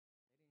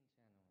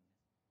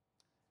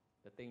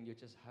thing you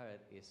just heard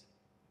is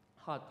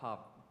hard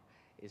pop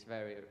is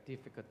very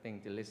difficult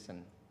thing to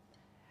listen.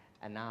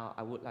 And now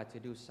I would like to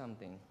do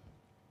something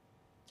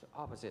to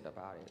opposite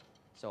about it.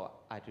 So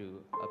I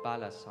do a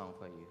ballad song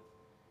for you.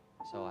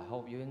 So I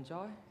hope you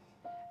enjoy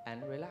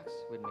and relax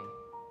with me.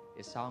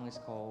 The song is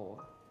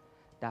called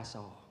That's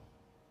All.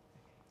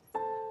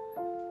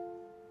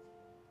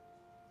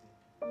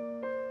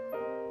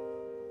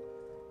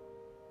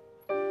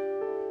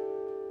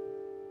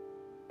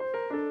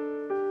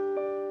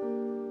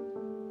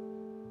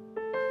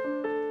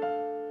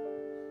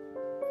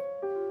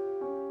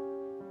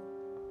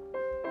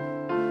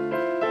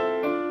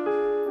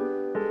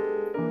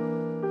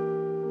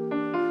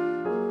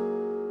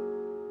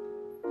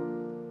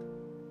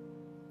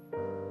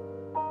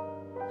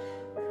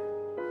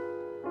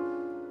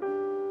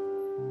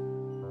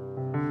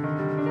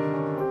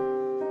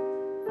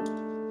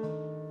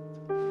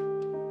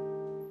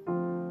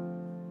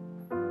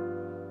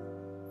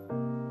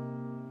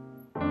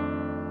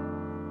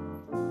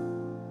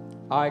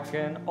 I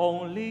can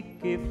only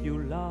give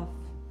you love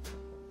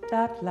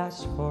that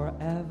lasts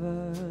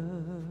forever,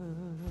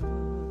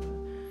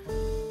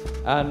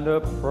 and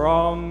a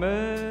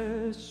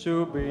promise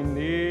to be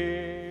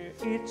near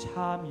each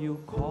time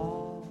you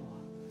call.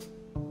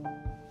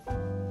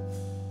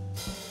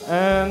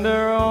 And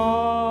they're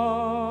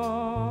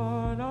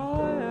all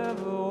I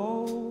ever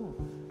owe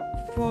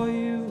for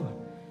you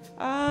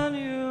and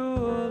you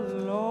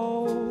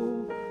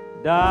alone.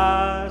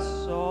 That's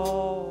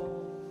all.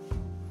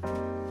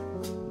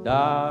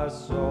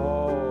 That's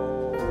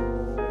all.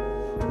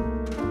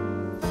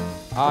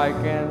 I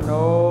can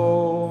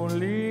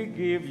only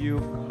give you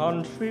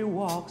country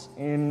walks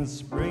in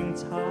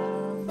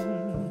springtime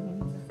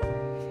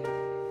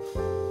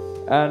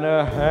and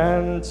a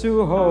hand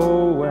to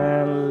hold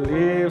when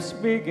leaves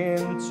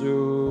begin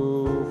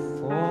to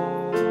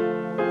fall,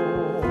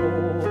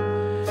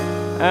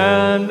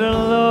 and a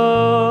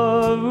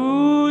love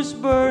whose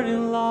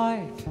burning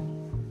light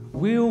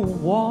will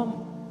warm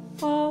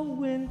a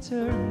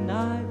winter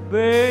night.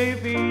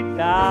 Baby,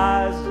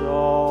 that's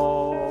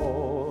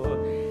all.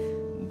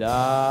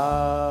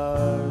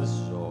 That's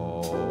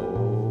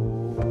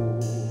all.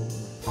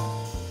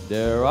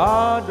 There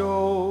are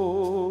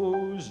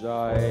those,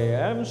 I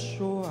am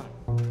sure,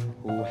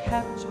 who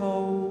have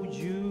told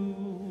you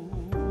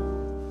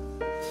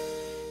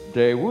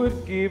they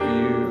would give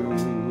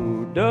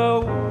you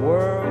the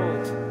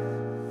world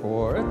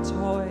for a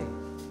toy.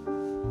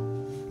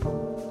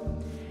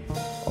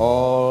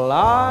 All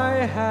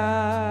I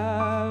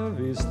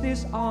have is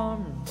this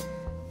arm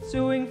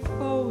to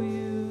enfold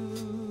you,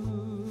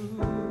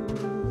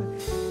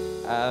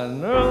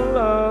 and a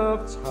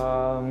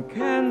lifetime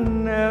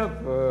can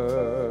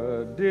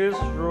never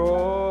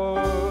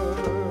destroy.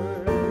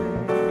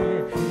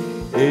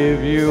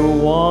 If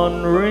you're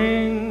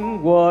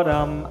wondering what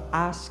I'm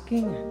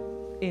asking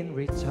in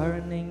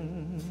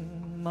returning,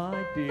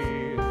 my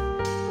dear,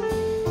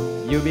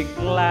 you'll be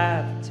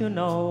glad to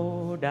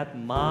know that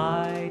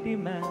my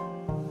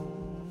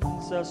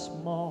demands are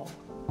small.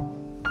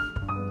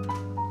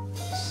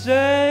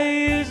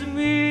 Say it's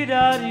me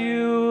that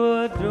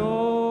you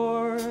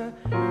adore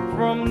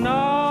from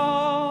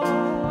now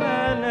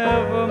and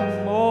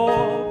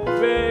evermore.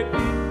 Baby,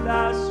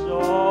 that's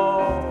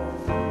all.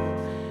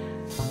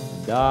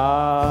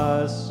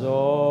 That's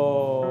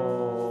all.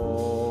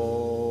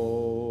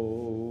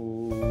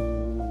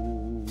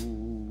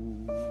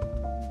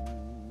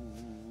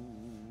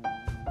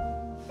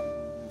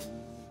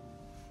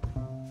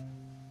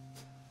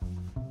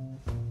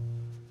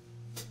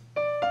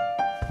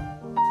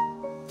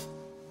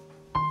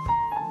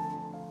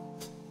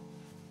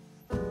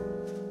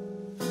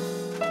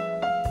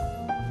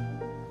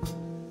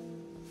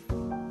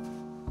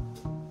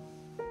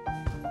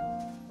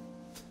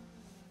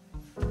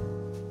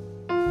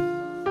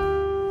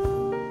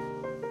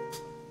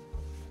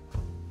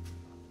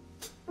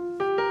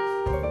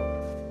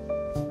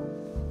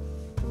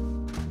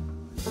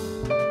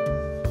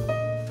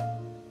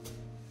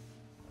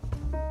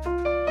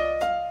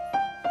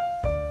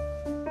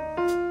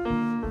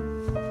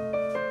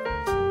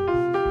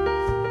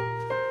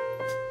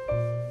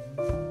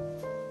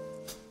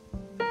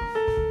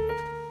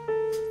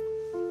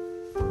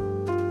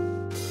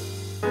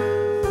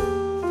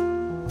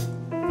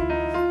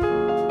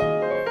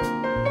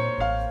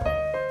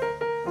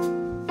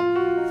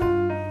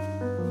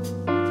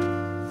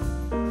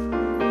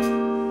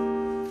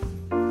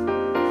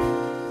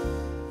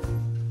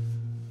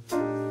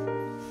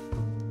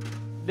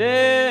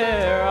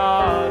 There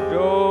are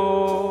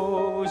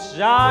those,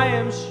 I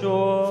am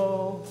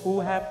sure, who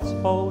have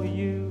told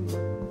you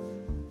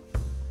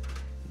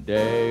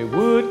they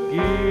would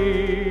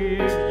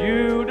give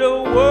you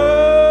the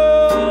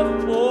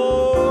world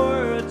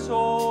for a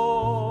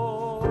toy.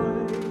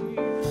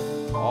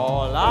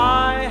 All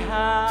I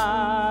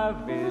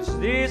have is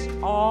this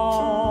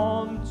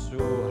arm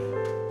to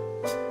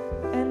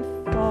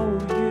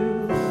enfold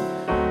you,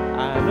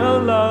 and a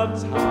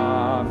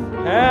lifetime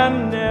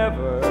can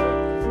never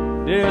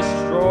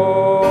destroy.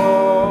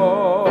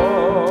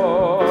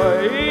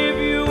 If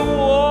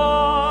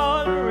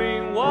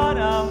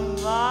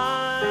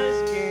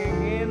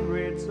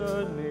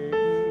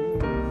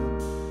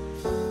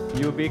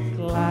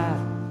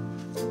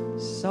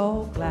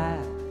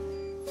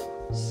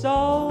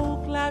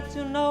So glad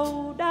to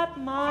know that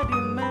my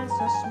demands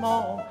are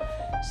small.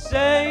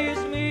 Says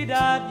me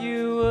that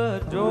you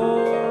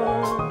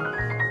adore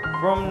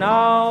from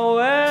now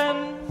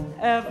and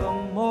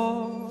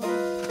evermore.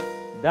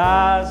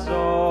 That's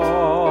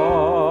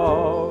all.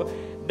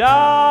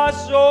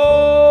 That's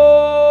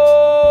all.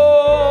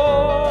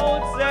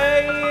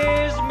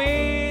 Says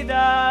me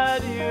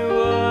that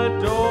you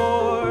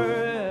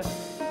adore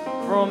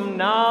from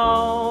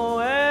now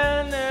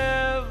and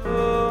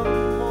evermore.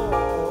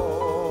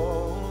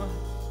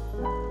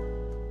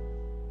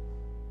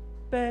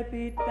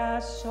 Baby,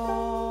 that's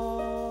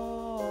all.